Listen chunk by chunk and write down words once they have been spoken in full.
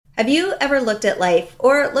Have you ever looked at life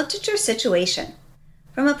or looked at your situation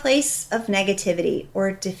from a place of negativity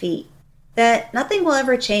or defeat, that nothing will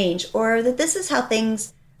ever change, or that this is how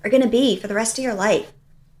things are going to be for the rest of your life?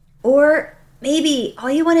 Or maybe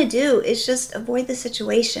all you want to do is just avoid the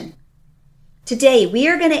situation. Today, we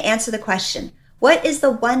are going to answer the question, what is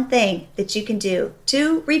the one thing that you can do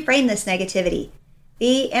to reframe this negativity?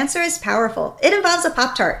 The answer is powerful. It involves a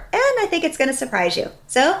Pop-Tart, and I think it's going to surprise you.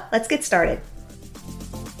 So let's get started.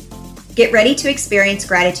 Get ready to experience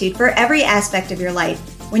gratitude for every aspect of your life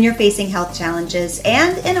when you're facing health challenges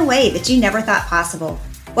and in a way that you never thought possible.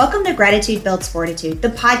 Welcome to Gratitude Builds Fortitude, the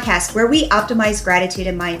podcast where we optimize gratitude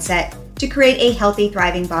and mindset to create a healthy,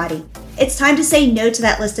 thriving body. It's time to say no to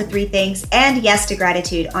that list of 3 things and yes to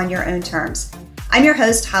gratitude on your own terms. I'm your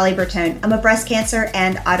host, Holly Bertone. I'm a breast cancer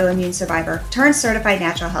and autoimmune survivor turned certified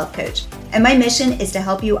natural health coach. And my mission is to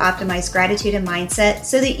help you optimize gratitude and mindset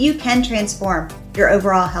so that you can transform your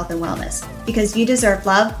overall health and wellness, because you deserve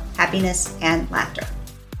love, happiness, and laughter.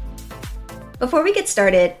 Before we get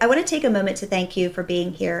started, I want to take a moment to thank you for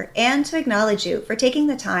being here and to acknowledge you for taking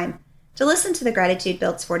the time to listen to the Gratitude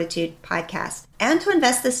Builds Fortitude podcast and to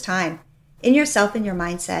invest this time in yourself and your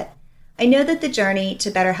mindset. I know that the journey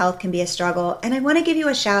to better health can be a struggle, and I want to give you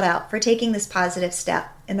a shout out for taking this positive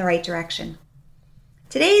step in the right direction.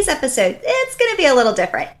 Today's episode, it's going to be a little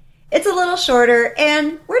different. It's a little shorter,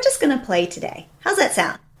 and we're just going to play today. How's that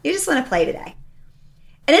sound? You just want to play today.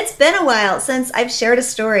 And it's been a while since I've shared a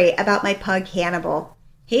story about my pug, Hannibal.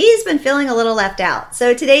 He's been feeling a little left out,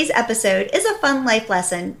 so today's episode is a fun life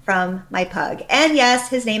lesson from my pug. And yes,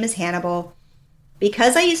 his name is Hannibal.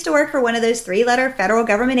 Because I used to work for one of those 3-letter federal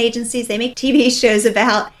government agencies they make TV shows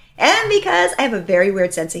about, and because I have a very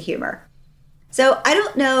weird sense of humor. So I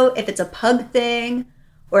don't know if it's a pug thing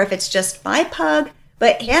or if it's just my pug,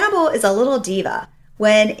 but Hannibal is a little diva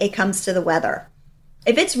when it comes to the weather.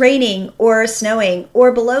 If it's raining or snowing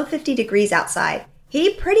or below 50 degrees outside,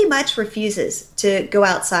 he pretty much refuses to go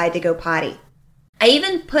outside to go potty. I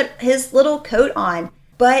even put his little coat on,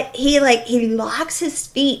 but he locks his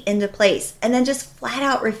feet into place and then just flat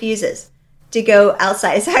out refuses to go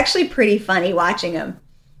outside. It's actually pretty funny watching him.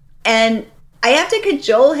 And I have to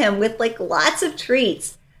cajole him with lots of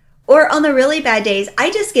treats. Or on the really bad days,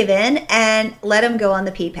 I just give in and let him go on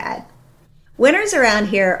the pee pad. Winters around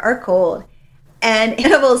here are cold, and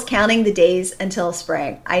Hannibal's counting the days until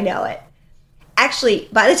spring. I know it. Actually,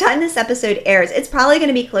 by the time this episode airs, it's probably going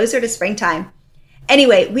to be closer to springtime.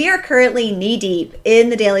 Anyway, we are currently knee-deep in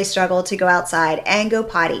the daily struggle to go outside and go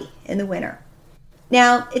potty in the winter.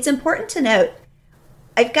 Now, it's important to note,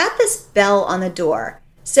 I've got this bell on the door,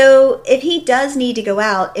 so if he does need to go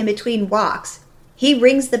out in between walks, he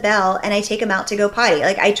rings the bell and I take him out to go potty.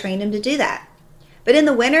 I trained him to do that. But in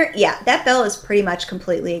the winter, yeah, that bell is pretty much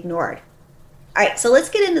completely ignored. All right, so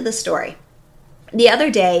let's get into the story. The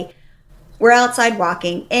other day, we're outside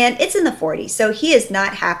walking, and it's in the 40s, so he is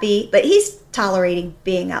not happy, but he's tolerating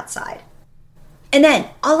being outside. And then,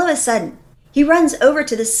 all of a sudden, he runs over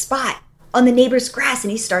to this spot on the neighbor's grass,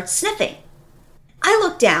 and he starts sniffing. I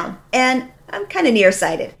look down, and I'm kind of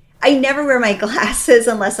nearsighted. I never wear my glasses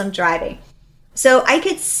unless I'm driving. So I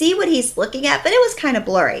could see what he's looking at, but it was kind of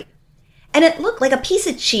blurry. And it looked like a piece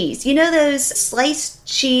of cheese. You know those sliced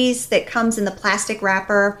cheese that comes in the plastic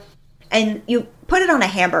wrapper and you put it on a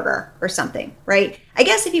hamburger or something, right? I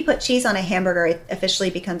guess if you put cheese on a hamburger, it officially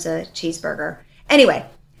becomes a cheeseburger. Anyway,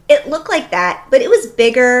 it looked like that, but it was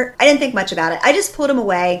bigger. I didn't think much about it. I just pulled him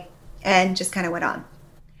away and just kind of went on.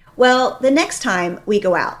 Well, the next time we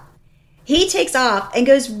go out, he takes off and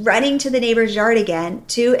goes running to the neighbor's yard again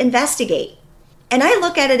to investigate. And I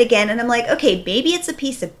look at it again and I'm like, okay, maybe it's a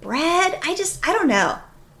piece of bread. I don't know.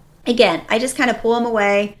 Again, I just kind of pull him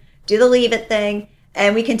away, do the leave it thing,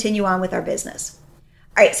 and we continue on with our business.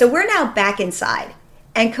 All right, so we're now back inside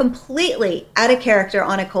and completely out of character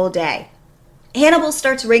on a cold day. Hannibal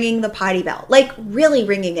starts ringing the potty bell, really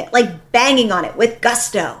ringing it, banging on it with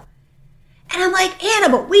gusto. And I'm like,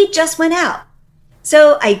 Hannibal, we just went out.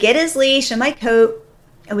 So I get his leash and my coat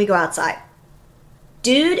and we go outside.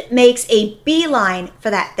 Dude makes a beeline for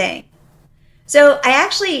that thing. So I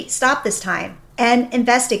actually stop this time and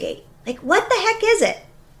investigate. What the heck is it?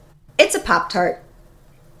 It's a Pop-Tart.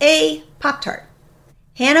 A Pop-Tart.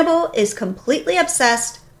 Hannibal is completely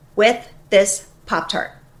obsessed with this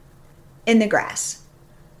Pop-Tart in the grass.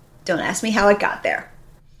 Don't ask me how it got there.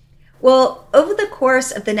 Well, over the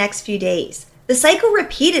course of the next few days, the cycle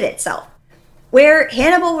repeated itself, where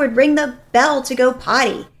Hannibal would ring the bell to go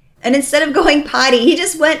potty. And instead of going potty, he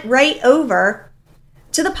just went right over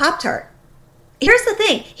to the Pop-Tart. Here's the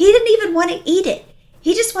thing. He didn't even want to eat it.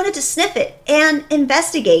 He just wanted to sniff it and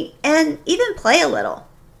investigate and even play a little.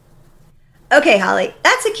 Okay, Holly,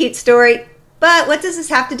 that's a cute story, but what does this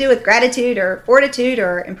have to do with gratitude or fortitude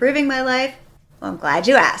or improving my life? Well, I'm glad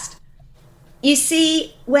you asked. You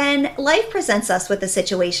see, when life presents us with a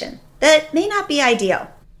situation that may not be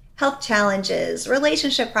ideal, health challenges,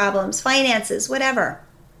 relationship problems, finances, whatever,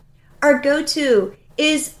 our go-to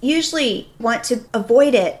is usually want to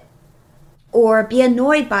avoid it or be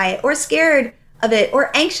annoyed by it or scared of it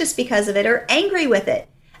or anxious because of it or angry with it.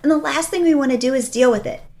 And the last thing we want to do is deal with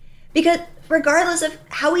it. Because regardless of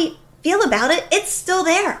how we feel about it, it's still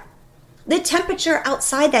there. The temperature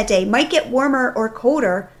outside that day might get warmer or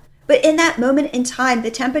colder, but in that moment in time,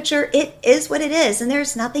 the temperature, it is what it is, and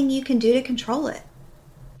there's nothing you can do to control it.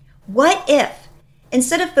 What if,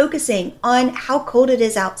 instead of focusing on how cold it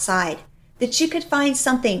is outside, that you could find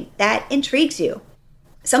something that intrigues you,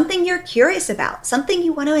 something you're curious about, something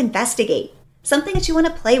you want to investigate, something that you want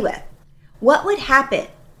to play with? What would happen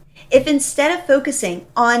if instead of focusing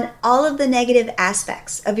on all of the negative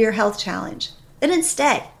aspects of your health challenge, that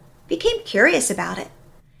instead became curious about it?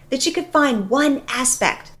 That you could find one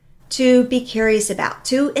aspect to be curious about,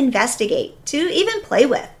 to investigate, to even play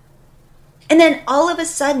with. And then all of a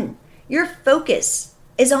sudden, your focus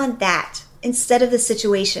is on that instead of the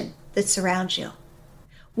situation that surrounds you.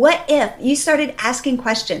 What if you started asking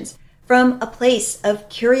questions from a place of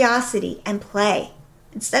curiosity and play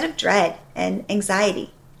instead of dread and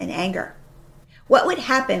anxiety and anger? What would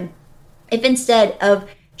happen if instead of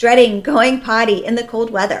dreading going potty in the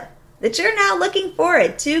cold weather, that you're now looking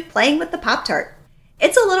forward to playing with the Pop-Tart?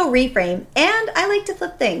 It's a little reframe, and I like to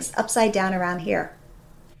flip things upside down around here.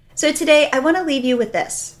 So today I want to leave you with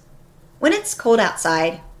this. When it's cold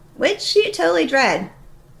outside, which you totally dread,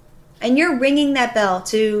 and you're ringing that bell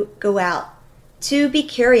to go out, to be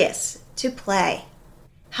curious, to play,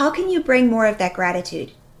 how can you bring more of that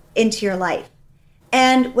gratitude into your life?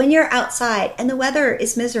 And when you're outside and the weather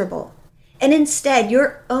is miserable, and instead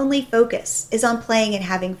your only focus is on playing and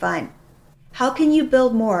having fun, how can you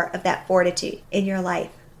build more of that fortitude in your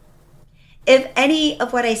life? If any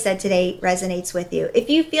of what I said today resonates with you, if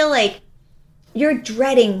you feel like you're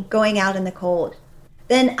dreading going out in the cold,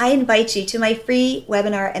 then I invite you to my free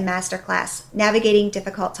webinar and masterclass, Navigating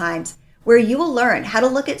Difficult Times, where you will learn how to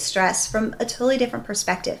look at stress from a totally different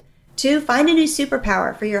perspective, to find a new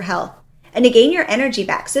superpower for your health, and to gain your energy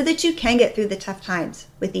back so that you can get through the tough times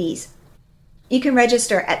with ease. You can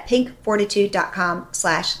register at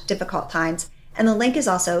pinkfortitude.com/difficult times, and the link is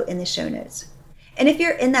also in the show notes. And if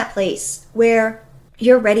you're in that place where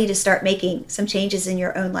you're ready to start making some changes in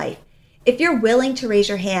your own life, if you're willing to raise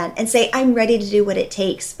your hand and say, I'm ready to do what it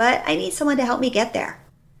takes, but I need someone to help me get there,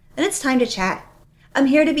 then it's time to chat. I'm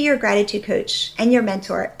here to be your gratitude coach and your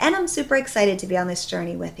mentor, and I'm super excited to be on this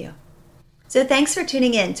journey with you. So thanks for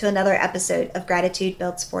tuning in to another episode of Gratitude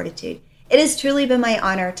Builds Fortitude. It has truly been my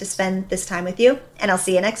honor to spend this time with you, and I'll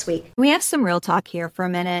see you next week. We have some real talk here for a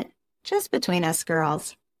minute, just between us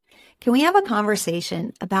girls. Can we have a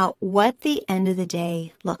conversation about what the end of the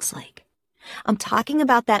day looks like? I'm talking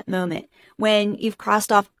about that moment when you've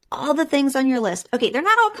crossed off all the things on your list. Okay, they're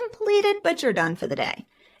not all completed, but you're done for the day.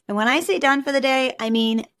 And when I say done for the day, I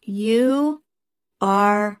mean you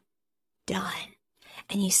are done.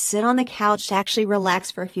 And you sit on the couch to actually relax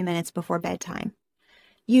for a few minutes before bedtime.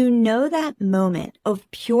 You know that moment of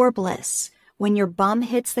pure bliss when your bum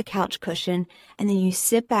hits the couch cushion and then you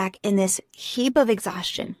sit back in this heap of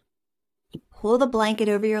exhaustion. You pull the blanket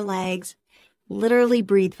over your legs, literally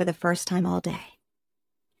breathe for the first time all day.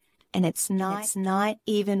 And it's not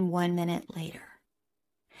even 1 minute later.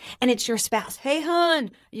 And it's your spouse. Hey,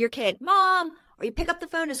 hon, your kid, mom, or you pick up the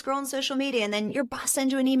phone to scroll on social media and then your boss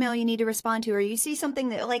sends you an email you need to respond to, or you see something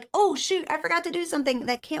that like, oh shoot, I forgot to do something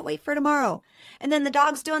that can't wait for tomorrow. And then the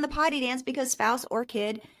dog's doing the potty dance because spouse or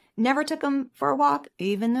kid never took them for a walk,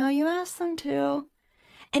 even though you asked them to.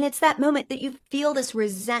 And it's that moment that you feel this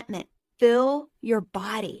resentment fill your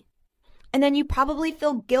body. And then you probably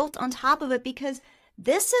feel guilt on top of it because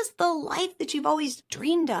this is the life that you've always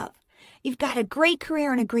dreamed of. You've got a great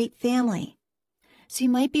career and a great family. So you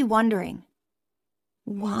might be wondering,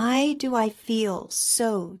 why do I feel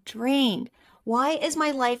so drained? Why is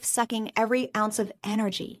my life sucking every ounce of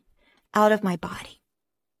energy out of my body?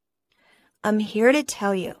 I'm here to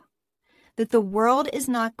tell you that the world is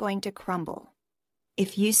not going to crumble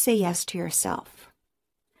if you say yes to yourself,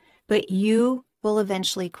 but you will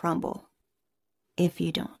eventually crumble if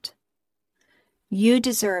you don't. You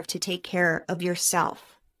deserve to take care of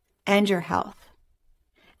yourself and your health.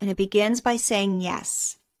 And it begins by saying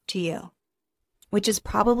yes to you, which is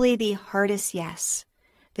probably the hardest yes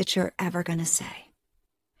that you're ever going to say.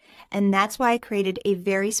 And that's why I created a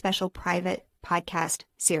very special private podcast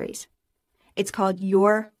series. It's called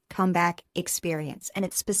Your comeback experience, and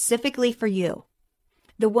it's specifically for you.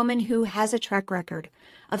 The woman who has a track record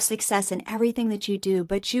of success in everything that you do,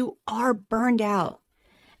 but you are burned out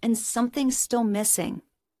and something's still missing.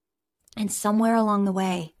 And somewhere along the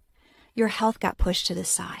way, your health got pushed to the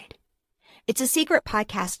side. It's a secret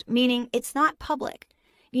podcast, meaning it's not public.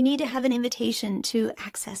 You need to have an invitation to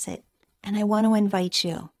access it, and I want to invite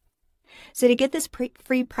you. So to get this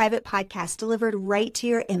free private podcast delivered right to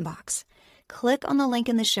your inbox, click on the link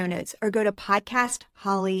in the show notes or go to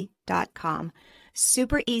podcastholly.com.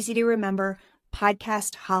 Super easy to remember,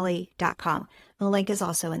 podcastholly.com. The link is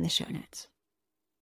also in the show notes.